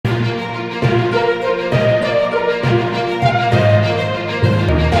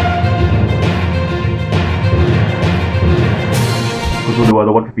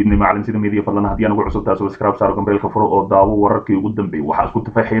dhawaada warka fiidnimo macallin sida media fadlan hadii aan ugu cusubtahay subscribe saaro gambeelka furo oo daawo wararkii ugu dambeeyay waxa isku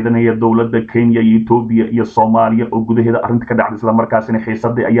tafaxiidanaya dowlada Kenya iyo Itobiya iyo Somaliya oo gudaheeda arrinta ka dhacday isla markaasina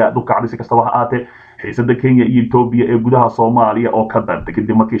xiisadii ayaa u kacday si kastaba ha ahaatee xiisada Kenya iyo Itobiya ee gudaha Soomaaliya oo ka dartay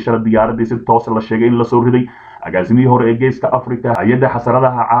kadib markii Diyaaradii si toos la sheegay in la soo riday agaasimihii hore ee geeska Afrika hay'adda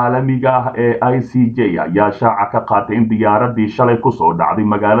xasaradaha caalamiga ah ee ICJ ayaa shaaca ka qaatay in diyaaradii shalay ku soo dhacday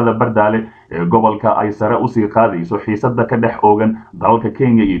magaalada Bardaale ee gobolka ay sare u sii qaadayso xiisada ka dhex oogan dalalka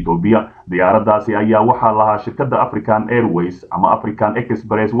Kenya iyo Itobiya diyaaradaasi ayaa waxa lahaa shirkadda African Airways ama African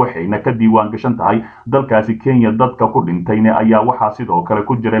Express waxayna ka diiwaan gashan tahay dalkaasi Kenya dadka ku dhintayna ayaa waxa sidoo kale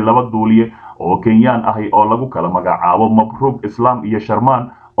ku jiray laba duuliye oo Kenyan ah oo lagu kala magacaabo Mabruuk Islam iyo Sharman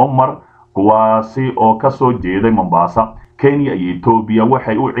Omar kuwaasi oo ka soo jeeday Mombasa Kenya iyo Itobiya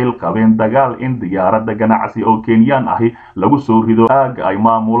waxay u cil qabeen dagaal in diyaaradda ganacsi oo Kenyan ahi lagu soo rido aag ay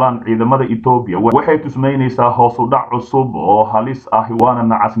maamulaan ciidamada Itobiya waxay tusmeynaysaa hoos u dhac cusub oo halis ah waana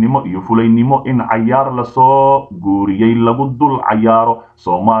nacasnimo iyo fulaynimo in cayaar la soo guuriyay lagu dul cayaaro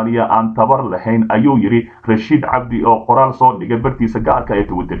Soomaaliya aan tabar lahayn ayuu yiri Rashid Cabdi oo qoraal soo dhigay bartiisa gaarka ee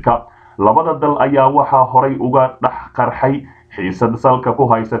Twitterka labada dal ayaa waxa horay uga dhax qarxay xiisad salka ku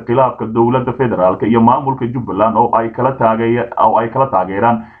haysa khilaafka dowladda federaalka iyo maamulka Jubbaland oo ay kala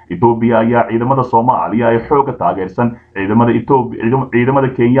taageeraan Itobiya ayaa ciidamada Soomaaliya ay xoog taageersan ciidamada Itobiya ciidamada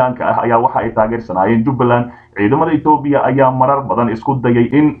Kenyaanka ah ayaa waxa ay taageersanayeen Jubbaland ciidamada Itobiya ayaa marar badan isku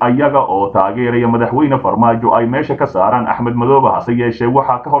dayay in ayaga oo taageeraya madaxweyne Farmaajo ay meesha ka saaraan Axmed Madoobe hase yeeshee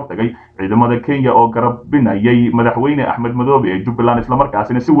waxa ka hortagay ciidamada Kenya oo garabinayay madaxweyne Axmed Madoobe ee Jubbaland isla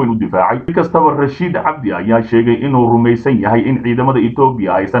markaasina si weyn u difaacay kastaba Rashid Cabdi ayaa sheegay inuu rumaysan yahay in ciidamada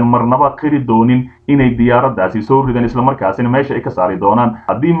Itobiya aysan marnaba qiri doonin inay diyaaradaasi soo ridan isla markaasina meesha ay ka saari doonaan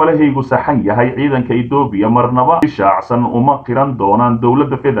hadii malahaygu saxan yahay ciidanka Itobiya marnaba shaacsan uma qiran doonaan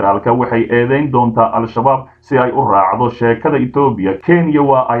dowladda federaalka waxay eedeyn doontaa al-shabaab si ay u raacdo sheekada Itobiya Kenya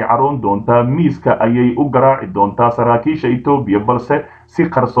waa ay caroon doontaa miiska ayay u garaaci doontaa saraakiisha Itobiya balse si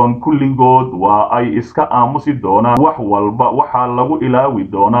qarsoon kulligood waa ay iska aamusi doonaan wax walba waxa lagu ilaawi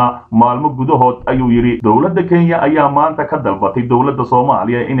doonaa maalmo gudahood ayuu yiri dowladda Kenya ayaa maanta ka dalbatay dowladda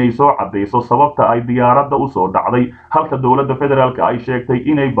Soomaaliya inay soo cadeyso sababta ay diyaaradda u soo dhacday halka dowladda federaalka ay sheegtay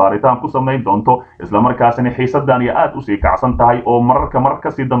inay baaritaan ku sameyn doonto isla markaasina xiisadan aad u sii kacsan tahay oo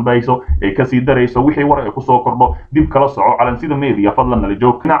marka si dambayso ay ka sii dareyso wixii war ay ku soo kordho dib kala soco calan sida media fadlan la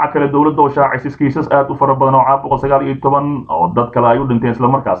joog dhinaca kale dowladda oo shaacisay kiisas aad u fara badan oo caabuqa 19 oo dad kale ay u dhinteen isla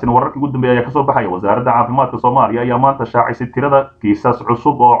markaasina wararkii ugu dambeeyay ayaa ka soo baxay wasaaradda caafimaadka Soomaaliya ayaa maanta shaacisay tirada kiisas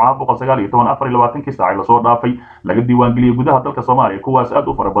cusub oo caabuqa 19 saac la soo dhaafay laga diiwaan geliyay gudaha dalka Soomaaliya kuwaas aad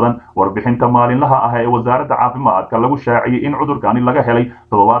u fara badan warbixinta maalinlaha ah ee wasaaradda caafimaadka lagu shaaciyay in cudurkani laga helay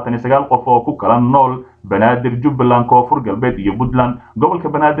 79 qof oo ku kala nool Banaadir Jubbaland Koonfur Galbeed iyo Puntland gobolka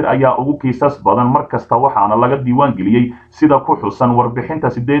Banaadir ayaa ugu kiisas badan markasta waxaana laga diiwaan geliyay sida ku xusan warbixinta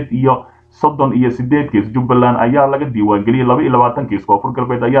 38 kiis Jubbaland ayaa laga diiwaan geliyay 22 kiis Koonfur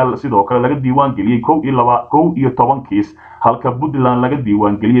Galbeed ayaa sidoo kale laga diiwaan geliyay 11 kiis halka Puntland laga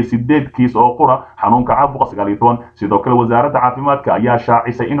diiwaan geliyay 8 kiis oo qura xanuunka caabuqa 19 sidoo kale wasaaradda caafimaadka ayaa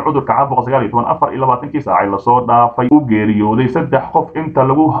shaacisay in cudurka caabuqa 19 24 saac la soo dhaafay u geeriyooday 3 qof inta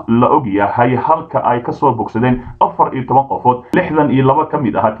la og yahay halka ay ka soo bogsadeen 14 qofood 62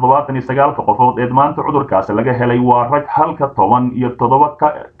 kamid ah 79 qofood ee maanta cudurkaas laga helay waa rag halka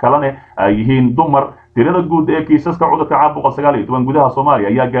 17 kalena ay yihiin dumar tirada guud ee kiisaska cudurka caabuqa 19 gudaha Soomaaliya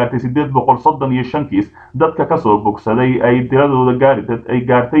ayaa gaartay 835 kiis dadka ka soo bogsaday ay tiradooda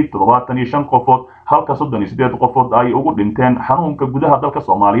gaartay 75 qofood halka 38 qofood ay ugu dhinteen xanuunka gudaha dalka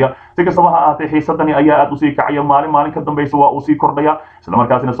Soomaaliya si kastaba ha ahaatee xiisadani ayaa aad u sii kacaya maalin ka dambaysa waa uu sii kordhaya isla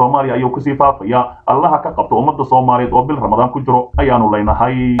markaasina Soomaaliya ayuu ku sii faafaya allaha ka qabto ummadda Soomaaliyeed oo bil Ramadaan ku jiro ayaanu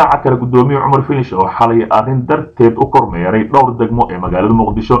leenahay kala gudoomiye Cumar Finish oo xalay arrin darteed u kormeeray dhowr degmo ee magaalada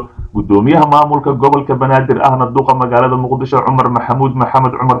Muqdisho gudoomiyaha maamulka gobolka Banaadir ahna duqa magaalada Muqdisho Cumar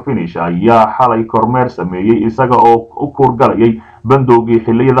Maxamed Cumar Finish ayaa xalay kormeer sameeyay isaga oo u kurgalayay bandowgii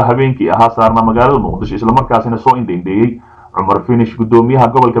xilliyada habeenkii ahaa saarna magaalada Muqdisho isla markaasina soo indheeyay Cumar Finish gudoomiyaha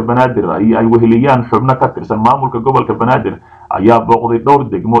gobolka Banaadir ay weheliyaan xubno ka tirsan maamulka gobolka Banaadir ayaa booqday dhowr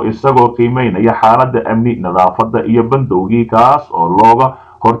degmo isagoo qiimeynaya xaaladda amni nadaafadda iyo bandowgii kaas oo looga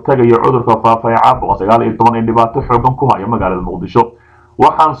hortagayo cudurka faafay caabuqa 19 ee dhibaato xooggan ku haya magaalada Muqdisho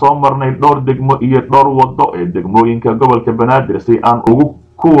waxaan soo marnay dhowr degmo iyo dhowr wado ee degmooyinka gobolka Banaadir si aan ugu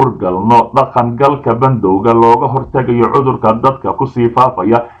kuurgalno dhaqan galka bandowga looga hortagayo cudurka dadka ku sii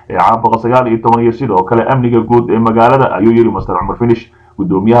faafaya ee caabuqa 19 iyo sidoo kale amniga guud ee magaalada ayuu yiri Mr. Cumar Finish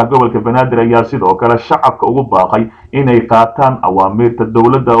gudoomiyaha gobolka Banaadir ayaa sidoo kale shacabka ugu baaqay inay qaataan awaamirta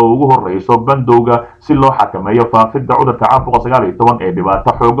dowladda oo ugu horeyso bandowga si loo xakameeyo faafidda cudurka caabuqa 19 ee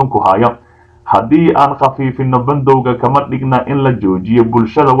dhibaato xooggan ku haya haddii aan khafiifino bandowga kama dhigna in la joojiyo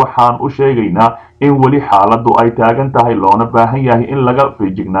bulshada waxaan u sheegaynaa in weli xaaladdu ay taagan tahay loona baahan yahay in laga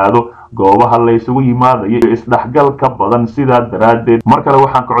feejignaado goobaha la isugu yimaadayo iyo isdhexgalka badan sidaa daraaddeed mar kale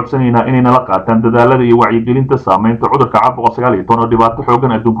waxaan ka codsanaynaa inay nala qaataan dadaalada iyo wacyigelinta saameynta cudurka caabuqa 19 oo dhibaato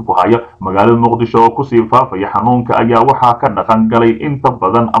xoogan adduunka ku haya magaalada muqdisho oo kusii faafaya xanuunka ayaa waxaa ka dhaqan galay inta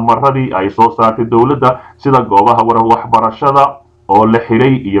badan amaradii ay soo saartay dowladda sida goobaha waxbarashada oo la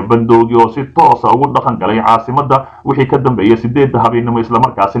xiray iyo bandowgii oo si toos ah ugu dhaqan galay caasimadda wixii ka dambeeyay 8 habeenimo isla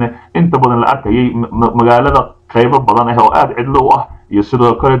markaasina inta badan la arkayay magaalada qaybo badan oo aad cidlo u ah iyo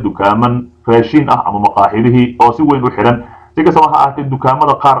sidoo kale dukaaman raashin ah ama maqaaxidihii oo si weyn u xiran si kastaba ha ahaatee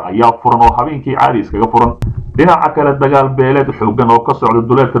dukaamada qaar ayaa furan oo habeenkii caadi iskaga furan dhinaca kale dagaal beeleed xoogan oo ka socda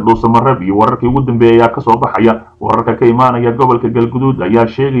duleedka dhuusamareeb iyo wararkii ugu dambeeyay ayaa kasoo baxaya wararka ka imaanaya gobolka galguduud ayaa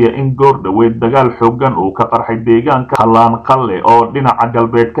sheegaya in goor dhaweyd dagaal xoogan uu ka qarxay deegaanka halaan qalle oo dhinaca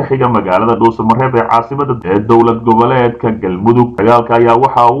galbeed ka xiga magaalada dhuusamareeb ee caasimada ee dowlad goboleedka galmudug dagaalka ayaa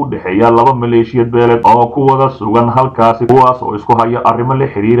waxa uu u dhexeeya laba maleeshiyad beeleed oo ku wada sugan halkaasi kuwaas oo isku haya arrimo la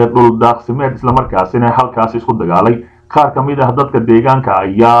xiriira dhul daaqsimeed isla markaasina halkaasi isku dagaalay qaar ka mid ah dadka deegaanka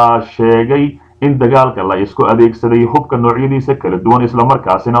ayaa sheegay in dagaalka la isku adeegsaday hubka noocyadiisa kala duwan isla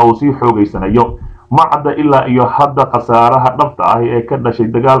markaasina uu sii xoogaysanayo ma cadda ilaa iyo hadda khasaaraha dhabta ah ee ka dhashay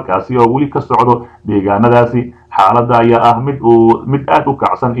dagaalkaasi oo weli ka socdo deegaanadaasi xaaladda ayaa ah mid aad u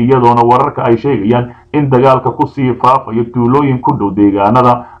kacsan iyadoona wararka ay sheegayaan in dagaalka kusii faafayo tuulooyin ku dhow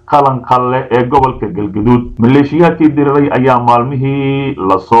deegaanada qalan qalle ee gobolka galgaduud maleeshiyaadkii diriray ayaa maalmihii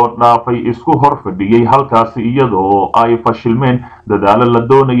lasoo dhaafay isku hor fadhiyey halkaasi iyadoo ay fashilmeen dadaalo la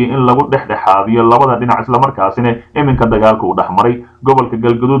doonayay in lagu dhexdhexaadiyo labada dhinac isla markaasina iminka dagaalka uu dhexmaray gobolka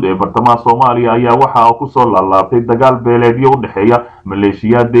galgaduud ee bartamaha Soomaaliya ayaa waxa ku soo laalaabtay dagaal beeleedyo u dhexeeya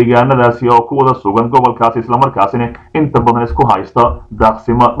maleeshiyaad deegaanadaasi oo ku wada sugan gobolkaasi isla markaasina inta badan isku haysta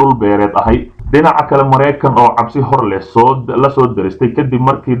daaqsimo dhul beereed ahay dhinaca kale Mareykan oo cabsi hor leh la soo daristay kadib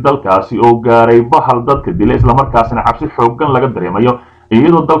markii dalkaasi oo gaaray bahal dadka dilay isla markaasina cabsi xoogan laga dareemayo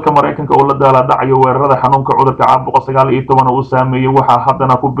iyadoo dalka Mareykanka oo la daala dhacayo weerarada xanuunka cudurka caabuqa 19 uu saameeyay waxa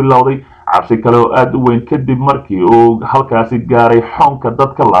haddana ku bilowday cabsi kale oo aad u weyn kadib markii uu halkaasi gaaray xoonka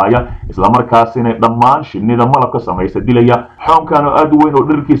dadka laaya isla markaasina dhammaan shinnida malabka samaysa dilaya xoonkan oo aad u weyn oo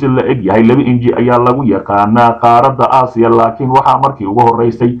dhirkiisa la eg yahay 2 inji ayaa lagu yaqaanaa qaaradda Aasiya laakiin waxa markii ugu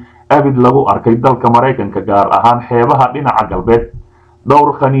horeysay abid lagu arkay dalka Mareykanka gaar ahaan xeebaha dhinaca galbeed dhowr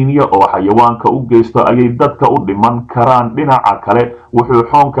qaniinyo oo xayawaanka u geysto ayay dadka u dhiman karaan dhinaca kale wuxuu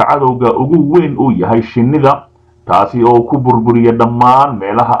xoonka cadowga ugu weyn u yahay shinnida taasi oo ku burburiya dhammaan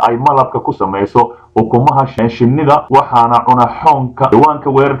meelaha ay malabka ku samayso ukumaha shinnida waxaana cuna xoonka xayawaanka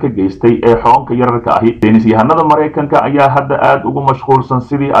weerarka geystay ee xoonka yararka ahi saynisyahanada Mareykanka ayaa hadda aad ugu mashquulsan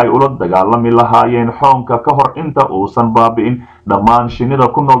sidii ay ula dagaalami lahaayeen xoonka ka hor inta uusan baabi'in dhammaan shinnida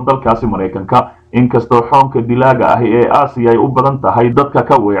ku nool dalkaasi Mareykanka inkastoo xoonka dilaaga ahi ee Aasiya ay u badan tahay dadka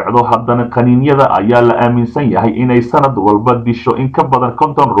ka weecdo haddana qaniinyada ayaa la aaminsan yahay inay sanad walba disho in ka badan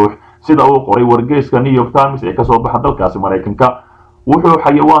 50 ruux sida uu qoray wargeyska New York Times ee ka soo baxa dalkaasi Mareykanka wuxuu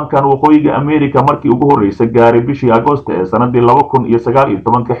xayawaankan waqooyiga America markii ugu horeysay gaaray bishii Agoosto ee sanadii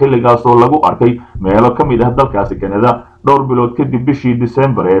 2019 xilligaas oo lagu arkay meelo ka mid ah dalkaasi Canada dhowr bilood kadib bishii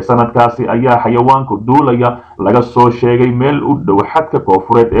December ee sanadkaasi ayaa xayawaanku duulaya laga soo sheegay meel u dhow xadka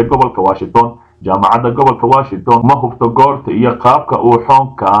koonfureed ee gobolka Washington jaamacadda gobolka Washington ma hubto goorta iyo qaabka uu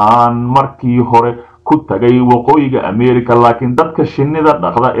xoonkan markii hore ku tagay waqooyiga America laakiin dadka shinnida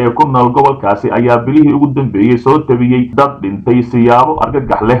dhaqda ee ku nool gobolkaasi ayaa bilihii ugu dambeeyay soo tabiyay dad dhintay siyaabo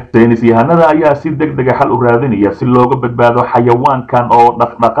argagax leh saynisyahanada ayaa si degdeg ah xal u raadinaya si looga badbaado xayawaankan oo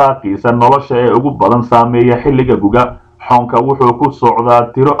dhaqdhaqaaqiisa nolosha ee ugu badan saameeya xilliga guga xoonka wuxuu ku socdaa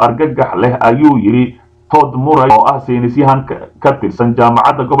tiro argagax leh ayuu yiri Todd Murray oo ah saynisyahan ka tirsan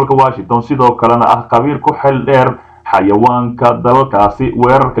jaamacadda gobolka Washington sidoo kalena ah qabiir ku xil dheer xayawaanka dalkaasi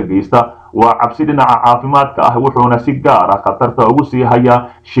weerarka geysta waa cabsi dhinaca caafimaadka ah wuxuuna si gaar ah khatarta ugu sii hayaa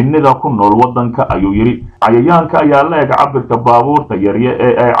shinnida ku nool wadanka ayuu yiri cayayaanka ayaa la eg cabirka baabuurta yarye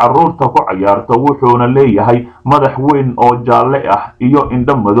ee ay caruurta ku ciyaarto wuxuuna leeyahay madax weyn oo jaalle ah iyo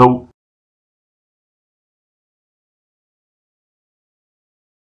indho madow